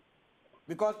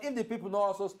 Because if the people don't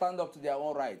also stand up to their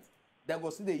own rights, they will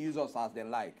see they use us as they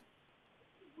like.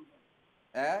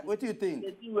 What do you think?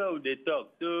 They see well they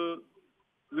talk. So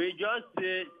we just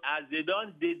say, as they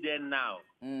don't do them now,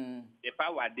 the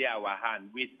power they our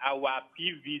hand with our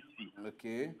PVC.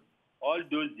 Okay. All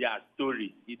those their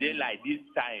stories. If they like this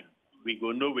time, we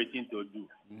go know what to do.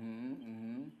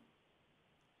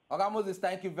 Oga Moses,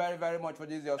 thank you very, very much for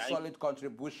this your solid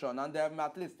contribution. And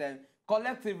at least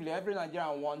collectively, every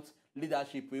Nigerian wants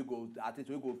leadership. We go at it.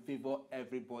 We go favor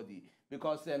everybody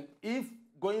because if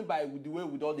going by the way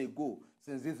we don't they go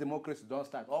since this democracy don't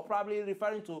start, or probably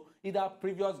referring to either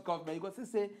previous government, you go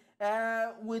say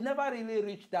we never really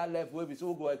reached that level where we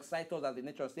so go excite us as the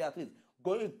nature say at least.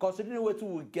 Considering what we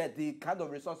will get, the kind of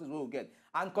resources we will get,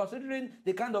 and considering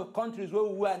the kind of countries where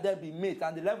we will and then be made,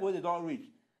 and the level where they don't reach,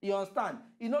 you understand?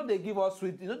 You know they give us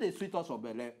sweet, you know they sweet us for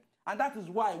belly, and that is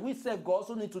why we say God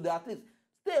also need to at least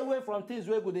stay away from things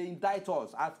where they indict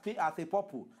us as a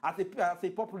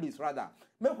populist rather.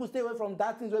 Make we stay away from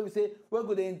that things where we say where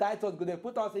they indict us, they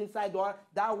put us inside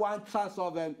that one chance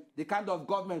of the kind of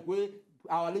government where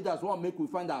our leaders want to make we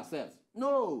find ourselves.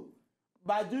 No.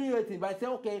 By doing anything, by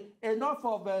saying, okay, enough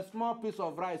of a small piece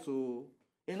of rice, so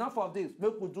enough of this,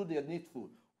 make we do the needful.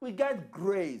 We get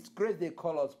Grace. Grace, they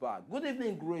call us back. Good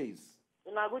evening, Grace.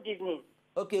 Good evening.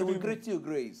 Okay, we greet you,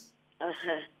 Grace.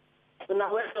 Well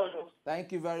done.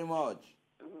 Thank you very much.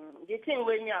 The thing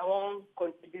when I want to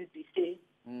contribute to say,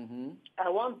 I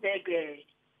want to beg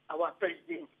our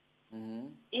president.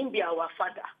 Him be our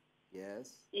father.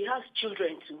 Yes. He has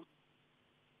children too.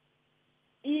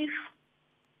 If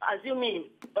assuming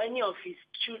any of his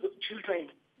children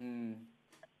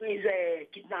is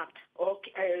kidnapped.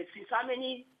 Okay, since how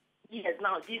many years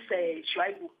now this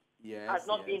Shuaibu has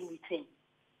not been with him?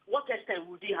 What extent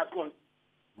would he have gone?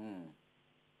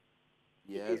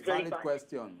 Yes, valid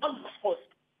question. All of us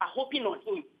are hoping on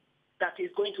him that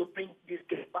he's going to bring this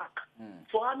girl back.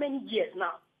 For how many years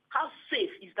now? How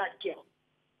safe is that girl?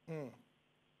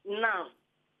 Now,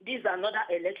 this is another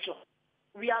election.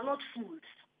 We are not fools.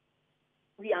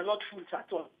 We are not fools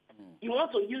at all. You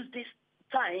want to use this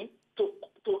time to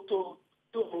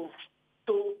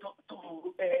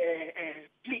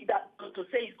plead that, to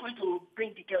say he's going to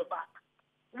bring the girl back.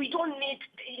 We don't need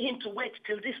him to wait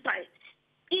till this time.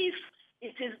 If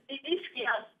he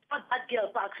has brought that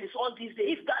girl back since all these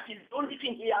days, if that is the only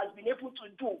thing he has been able to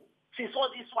do since all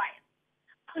this while,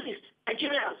 at least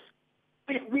Nigerians,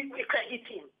 we credit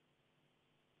him.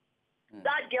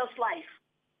 That girl's life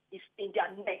is in their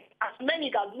neck. As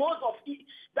many that knows of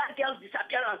that girl's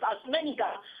disappearance, as many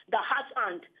that has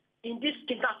hand in this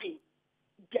kidnapping,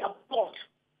 their blood,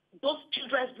 those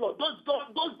children's blood, those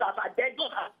that are dead,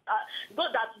 those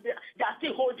that they are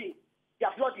still holding,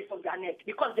 their blood is on their neck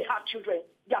because they have children.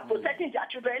 They are protecting their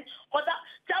children.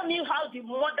 Tell me how the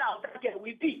mother of that girl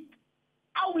will be.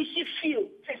 How will she feel?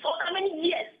 Since how many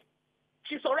years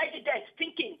she's already dead,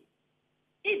 thinking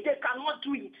if they cannot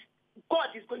do it,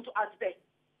 God is going to ask them.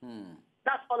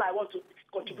 That's all I want to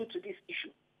contribute to this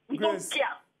issue. We don't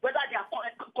care whether they are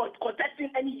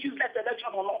contesting any useless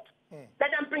election or not.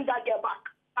 Let them bring that girl back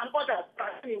and others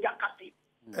are in their captive.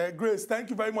 Grace, thank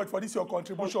you very much for this your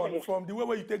contribution. Okay. From the way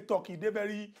where you take talk, you did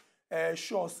very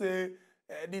sure say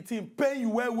the team pay you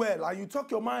well, and you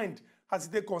talk your mind as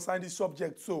they concern this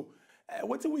subject. So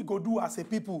what we go do as a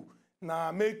people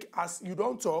now? Make as you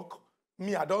don't talk,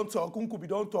 me I don't talk, Unkubi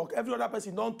don't talk, every other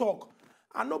person don't talk.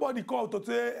 And nobody call to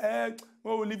say,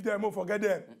 we'll leave them, we'll forget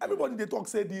them. Everybody they talk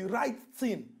say the right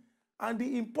thing. And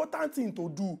the important thing to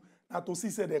do now to see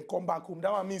say they come back home.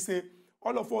 That one means say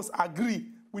all of us agree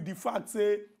with the fact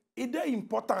say it is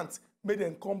important make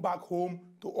them come back home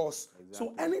to us. Exactly.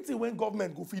 So anything when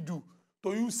government go fit do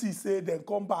to you see say then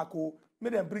come back home,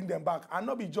 make them bring them back and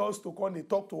not be just to come they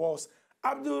talk to us.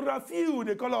 Abdul Rafiu,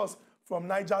 they call us from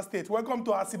Niger State. Welcome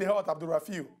to Acid Hot, Abdul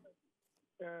Rafiu.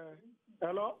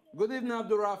 Hello? Good evening,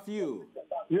 Abdul Rafiu.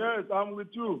 Yes, I'm with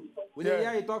you. We didn't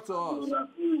hear you talk to us.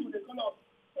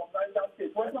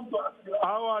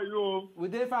 How are you? We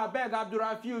did I beg, Abdul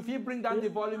Rafiu, if you bring down the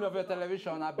volume of your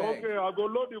television, I beg. Okay, I'll go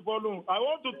load the volume. I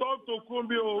want to talk to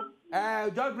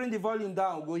Kumbi. Just bring the volume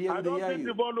down. Go here. I don't bring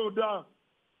the volume down.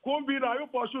 Kumbi, now you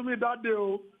pursue me that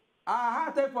day.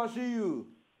 How they pursue you?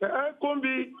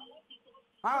 Kumbi.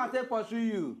 How they pursue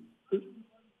you?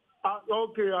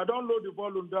 Okay, I don't load the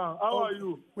volume down. How are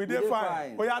you? We did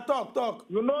fine. Oh, yeah, talk.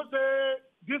 You know, say,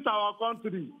 this our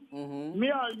country.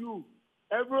 Me and you,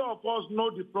 every of us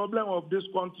know the problem of this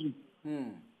country.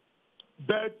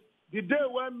 But the day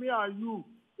when me and you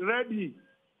ready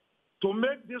to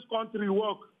make this country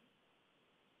work,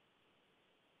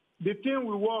 the thing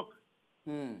will work.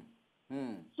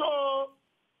 So,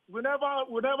 we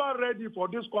never ready for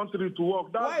this country to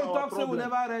work. That's why you talk say we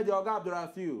never ready, Oga Abdul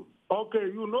Rafiu?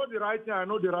 Okay, you know the right thing, I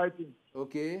know the right thing.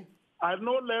 Okay. I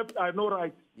know left, I know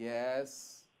right.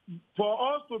 Yes.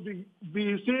 For us to be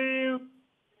seeing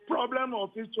problem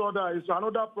of each other is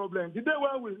another problem. The day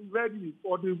when we're ready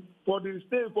for the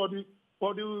state, for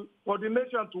the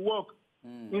nation to work,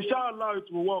 inshallah it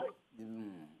will work.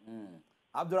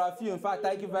 Abdul Rafiu, in fact,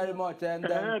 thank you very much. And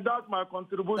that's my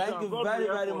contribution. Thank you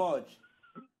very much.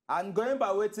 And going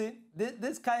by waiting,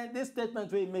 this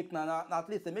statement we make now, at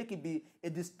least they make it be a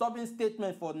disturbing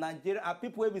statement for Nigeria and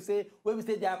people where we say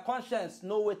their conscience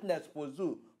know what they're supposed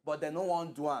to, but they don't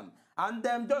want to do them. And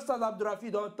then just as Abdul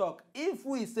Rafiu don't talk, if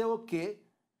we say okay,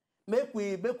 make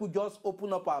we just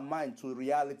open up our mind to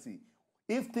reality.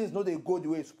 If things no they go the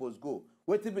way it's supposed to go,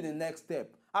 what will be the next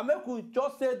step? And make we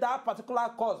just say that particular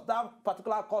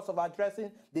course of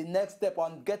addressing the next step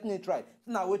on getting it right.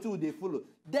 So now what will they follow?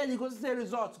 Then you go to say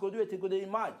results, go do it, you go to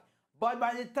emerge. But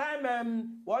by the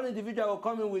time one individual will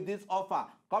come in with this offer,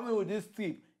 come in with this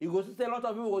tip, you go to say a lot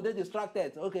of people will get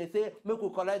distracted. Okay, say make we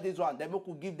collect this one, then make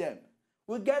we give them.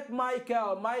 We get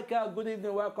Michael. Michael, good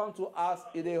evening. Welcome to Ask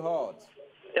It Dey Hot.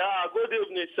 Yeah, good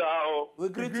evening, sir. We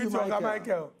greet you,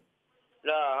 Michael.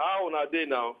 Yeah, how on a day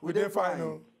now? We dey fine.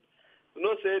 You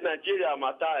know, say Nigeria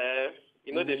matter,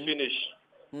 you know, they finish.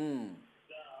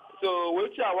 So,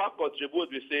 what I want to contribute,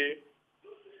 we say,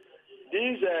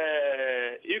 this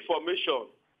information,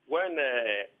 when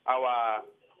our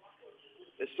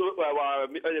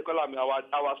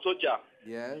soldier,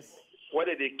 yes, when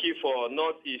they kill for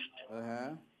Northeast,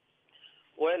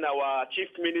 when our chief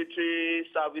military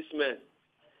servicemen,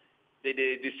 they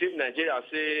deceive Nigeria,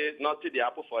 say nothing they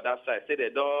happen for that side. Say they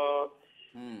don't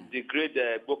degrade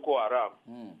Boko Haram.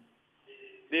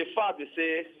 The fact they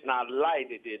say now lie,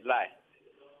 they lie.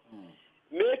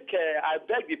 Make I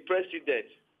beg the president,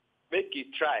 make he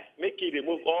try, make he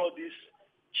remove all these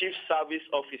chief service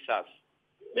officers.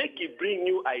 Make he bring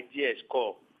new ideas,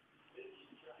 call.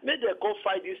 Make them come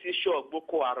fight this issue of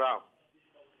Boko Haram.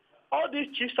 All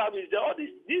these chief service, all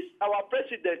this our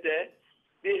president,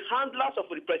 the handlers of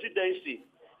the presidency,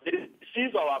 they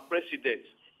deceive our president.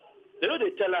 They know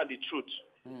they tell her the truth.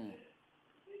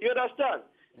 You understand?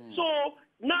 So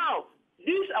now,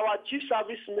 these our chief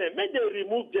servicemen, may they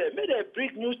remove them, may they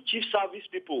bring new chief service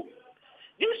people.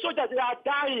 These soldiers, they are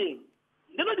dying.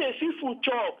 They know they see food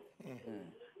chop.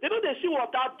 They know they see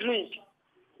water drink.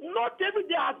 Not every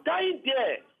day are dying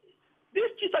there.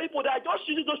 These chief service people, they are just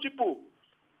using those people.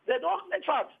 They don't, in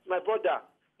fact, my brother,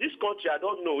 this country, I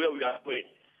don't know where we are going.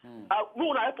 We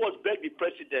want to help us beg the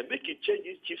president, make him change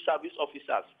these chief service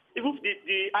officers. Even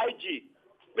the IG,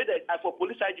 for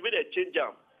police IG, may they change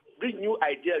them. Bring new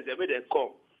ideas and make them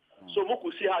come. So we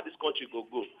could see how this country go.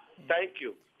 Thank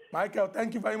you. Michael,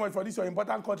 thank you very much for this your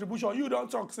important contribution. You don't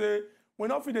talk, say, we're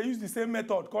not if they use the same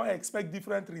method, can't expect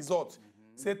different results.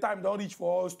 Say time don't reach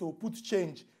for us to put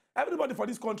change. Everybody for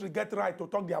this country get right to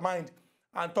talk their mind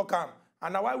and talk am.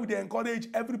 And now why would they encourage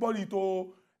everybody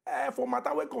to, for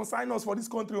matter we consign us for this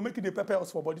country, we make it the prepare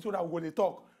us for body so that we go they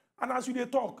talk. And as you they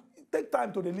talk, take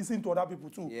time to they listen to other people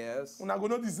too. Yes. When I go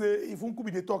notice say if one could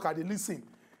be they talk, I they listen.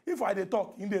 If I they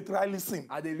talk, in they try listen.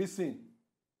 I they listen.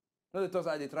 No, they talk,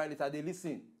 I they try listen. I they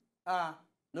listen.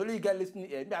 No, you get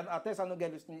listening. I tell you, I don't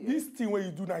get listening. This thing where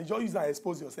you do now, you just use and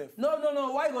expose yourself.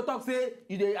 No. Why you go talk say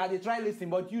I they try listen,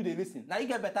 but you they listen. Now you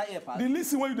get better ear fast. The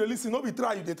listen when you they listen, not be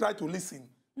try you they try to listen.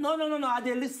 No. I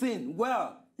they listen.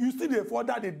 Well, you still they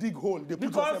further they dig hole. They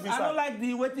put because I don't like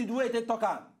the way they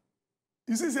talk.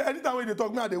 You see, anytime when they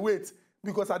talk now, they wait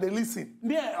because I they listen.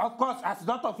 Yeah, of course, as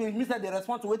not talking, me said they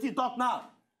respond to what you talk now.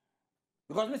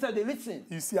 Because me said they listen.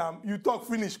 You see, you talk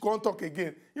finish, can't talk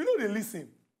again. You know they listen.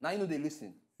 Now you know they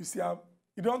listen. You see,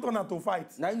 you don't turn out to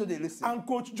fight. Now you know they listen. And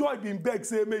Coach Joy been beg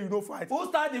say, "May you no fight." Who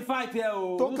start the fight here?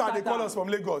 Toka, the callers from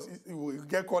Lagos, you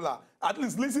get caller. At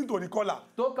least listen to the caller.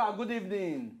 Toka, good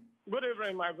evening. Good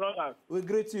evening, my brother. We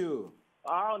greet you.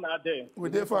 How are they?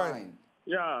 We're fine.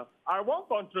 Yeah, I won't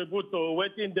contribute to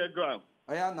waiting the ground.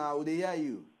 Oh yeah, now they hear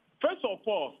you. First of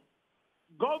all,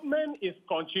 government is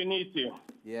continuity.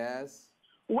 Yes.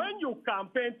 When you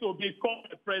campaign to become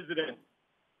a president,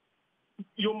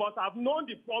 you must have known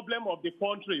the problem of the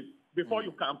country before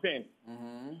you campaign.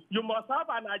 You must have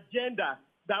an agenda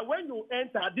that when you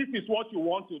enter, this is what you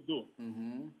want to do.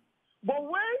 But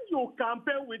when you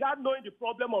campaign without knowing the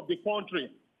problem of the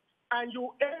country, and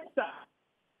you enter,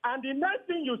 and the next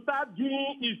thing you start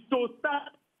doing is to start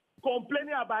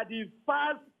complaining about the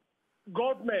past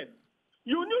government.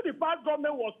 You knew the past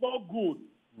government was not good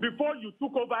before you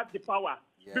took over the power.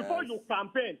 Yes. Before you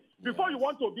campaign, before you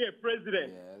want to be a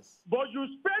president. But you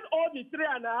spend all the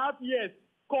 3.5 years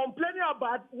complaining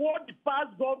about what the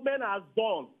past government has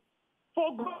done.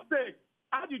 For God's sake,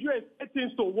 how did you expect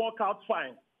things to work out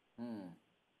fine?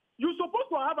 You're supposed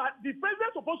to have the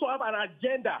president is supposed to have an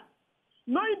agenda,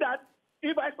 knowing that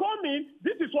if I come in,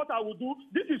 this is what I will do,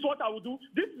 this is what I will do,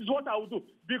 this is what I will do.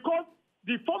 Because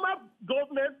the former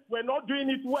government were not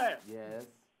doing it well. Yes.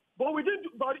 But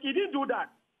he didn't do that.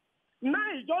 Now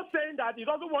he's just saying that he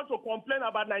doesn't want to complain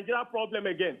about Nigeria problem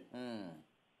again.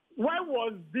 Why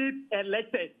was it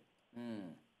elected?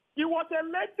 He was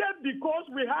elected because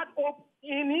we had hope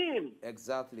in him.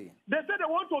 Exactly. They said they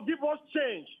want to give us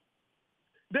change.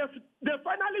 They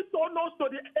finally turned us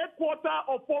to the headquarters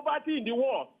of poverty in the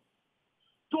world.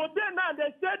 Today now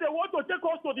they say they want to take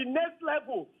us to the next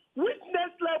level. Which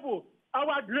next level?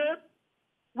 Our grave?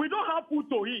 We don't have food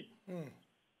to eat.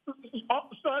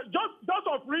 Just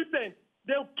of recent,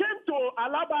 they came to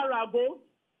Alaba Rago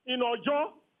in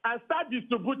Ojo and start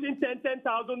distributing 10,000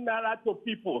 naira to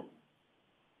people.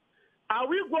 Are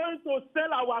we going to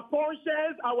sell our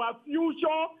conscience, our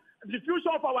future, the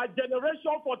future of our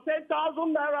generation for 10,000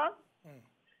 naira?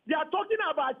 They are talking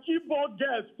about Chibok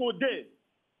girls today.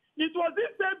 It was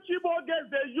this same Chibok girls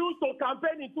they used to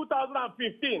campaign in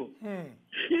 2015.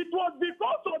 It was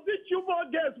because of these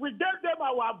Chibok girls we gave them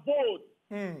our vote.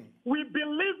 We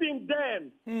believe in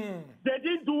them. They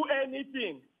didn't do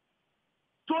anything.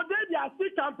 Today they are still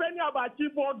campaigning about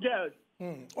Chibok girls.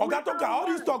 Oga, all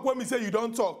this talk when we say you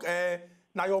don't talk,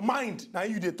 now your mind, now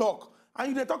you they talk. And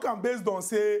you they talk and based on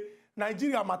say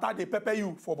Nigeria matter they pepper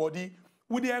you for body.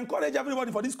 We they encourage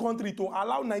everybody for this country to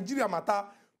allow Nigeria matter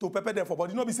to pepper them for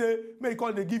body. No be say, may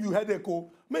call they give you headache,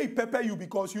 may pepper you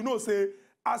because you know say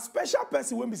a special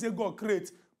person when we say God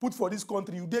create, put for this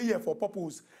country, you dey here for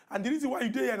purpose. And the reason why you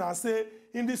dey here now say,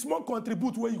 in the small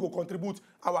contribute where you go contribute,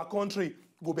 our country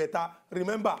go better.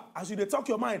 Remember, as you dey talk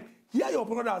your mind, hear your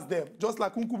brothers them, just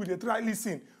like Unkubi, they try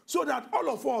listen, so that all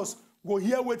of us go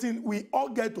hear waiting, we all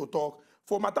get to talk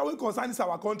for matter wey concerns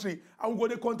our country, and we go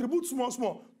dey contribute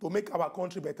small to make our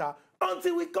country better.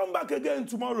 Until we come back again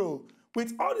tomorrow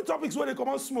with all the topics where they come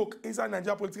out smoke inside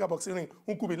Nigeria political boxing ring.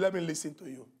 Unkubi, let me listen to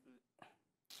you.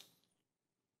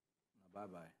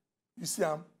 Bye-bye. You see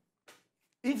him?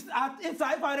 If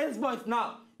I raise voice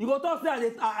now, you go talk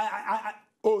say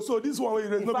oh, so this one where you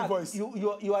raise no big voice.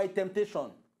 You are a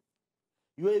temptation.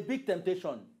 You are a big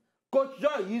temptation. Coach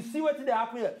Joy, you see what they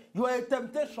happen here. You are a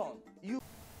temptation.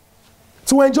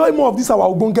 To enjoy more of these our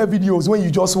Ogbonge videos when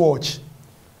you just watch,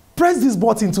 press this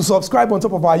button to subscribe on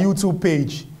top of our YouTube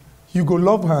page. You go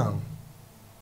love her.